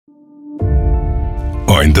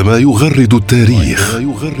وعندما يغرد التاريخ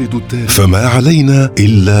فما علينا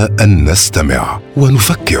إلا أن نستمع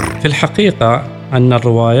ونفكر. في الحقيقة أن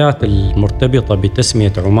الروايات المرتبطة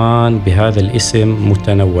بتسمية عمان بهذا الاسم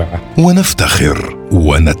متنوعة، ونفتخر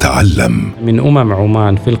ونتعلم من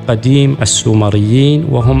عمان في القديم السومريين،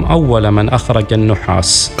 وهم أول من أخرج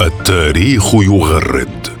النحاس. التاريخ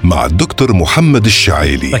يغرد مع الدكتور محمد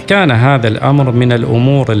الشعيلي. فكان هذا الأمر من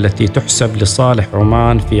الأمور التي تحسب لصالح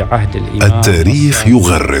عمان في عهد الإمام. التاريخ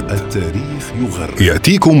يغرد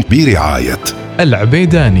يأتيكم برعاية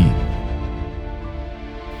العبيداني.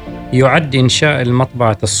 يعد إنشاء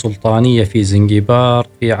المطبعة السلطانية في زنجبار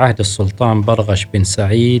في عهد السلطان برغش بن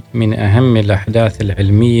سعيد من أهم الأحداث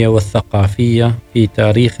العلمية والثقافية في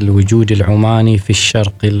تاريخ الوجود العماني في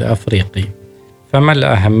الشرق الأفريقي. فما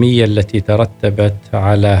الأهمية التي ترتبت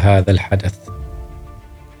على هذا الحدث؟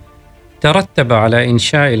 ترتب على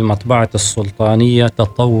إنشاء المطبعة السلطانية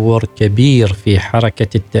تطور كبير في حركة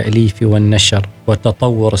التأليف والنشر،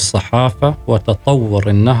 وتطور الصحافة، وتطور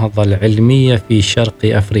النهضة العلمية في شرق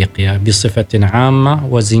أفريقيا بصفة عامة،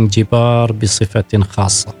 وزنجبار بصفة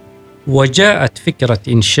خاصة. وجاءت فكرة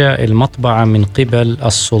إنشاء المطبعة من قبل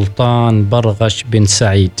السلطان برغش بن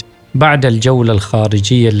سعيد بعد الجولة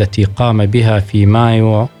الخارجية التي قام بها في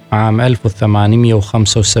مايو عام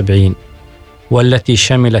 1875، والتي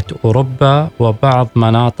شملت أوروبا وبعض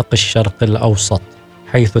مناطق الشرق الأوسط،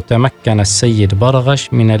 حيث تمكن السيد برغش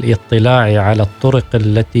من الاطلاع على الطرق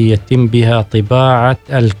التي يتم بها طباعة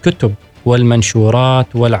الكتب والمنشورات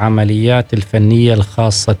والعمليات الفنية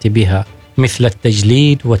الخاصة بها، مثل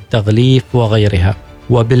التجليد والتغليف وغيرها.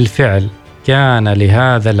 وبالفعل كان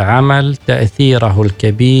لهذا العمل تأثيره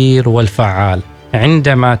الكبير والفعال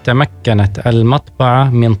عندما تمكنت المطبعة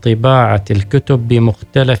من طباعة الكتب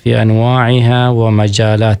بمختلف أنواعها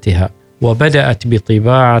ومجالاتها، وبدأت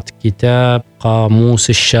بطباعة كتاب قاموس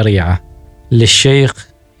الشريعة للشيخ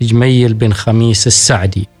جميل بن خميس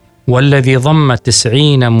السعدي، والذي ضم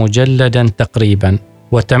 90 مجلدا تقريبا.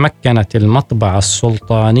 وتمكنت المطبعة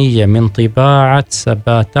السلطانية من طباعة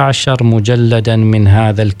 17 مجلدا من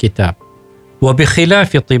هذا الكتاب.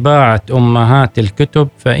 وبخلاف طباعة أمهات الكتب،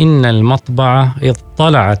 فإن المطبعة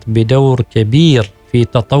اضطلعت بدور كبير في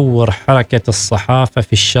تطور حركة الصحافة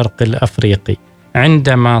في الشرق الأفريقي،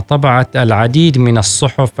 عندما طبعت العديد من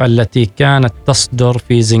الصحف التي كانت تصدر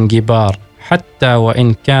في زنجبار، حتى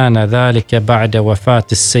وإن كان ذلك بعد وفاة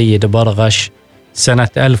السيد برغش سنة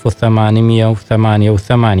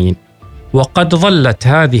 1888. وقد ظلت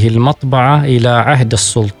هذه المطبعة إلى عهد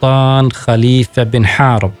السلطان خليفة بن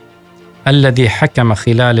حارب، الذي حكم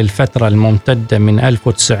خلال الفترة الممتدة من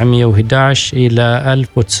 1911 إلى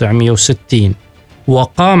 1960.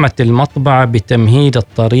 وقامت المطبعة بتمهيد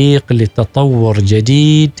الطريق لتطور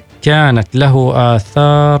جديد كانت له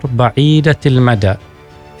آثار بعيدة المدى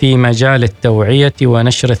في مجال التوعية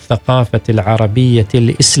ونشر الثقافة العربية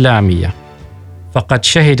الإسلامية. فقد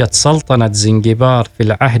شهدت سلطنة زنجبار في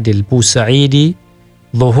العهد البوسعيدي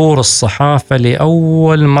ظهور الصحافة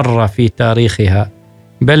لأول مرة في تاريخها،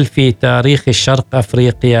 بل في تاريخ شرق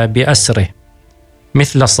أفريقيا بأسره،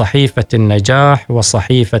 مثل صحيفة النجاح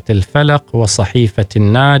وصحيفة الفلق وصحيفة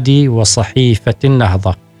النادي وصحيفة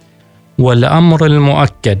النهضة. والأمر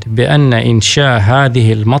المؤكد بأن إنشاء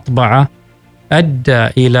هذه المطبعة أدى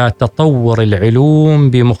إلى تطور العلوم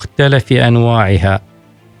بمختلف أنواعها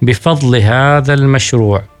بفضل هذا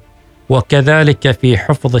المشروع، وكذلك في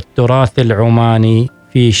حفظ التراث العماني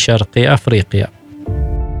في شرق أفريقيا.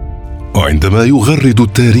 وعندما يغرد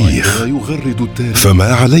التاريخ فما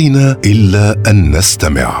علينا إلا أن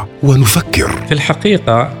نستمع ونفكر. في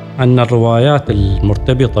الحقيقة أن الروايات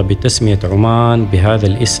المرتبطة بتسمية عمان بهذا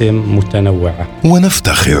الاسم متنوعة،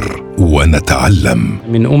 ونفتخر ونتعلم،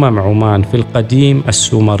 من عمان في القديم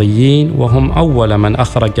السومريين، وهم أول من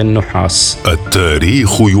أخرج النحاس.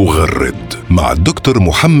 التاريخ يغرد مع الدكتور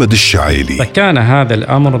محمد الشعيلي. فكان هذا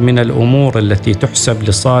الأمر من الأمور التي تحسب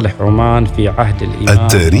لصالح عمان في عهد الإمام.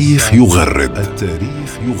 التاريخ يغرد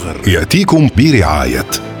يأتيكم برعاية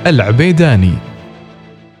العبيداني.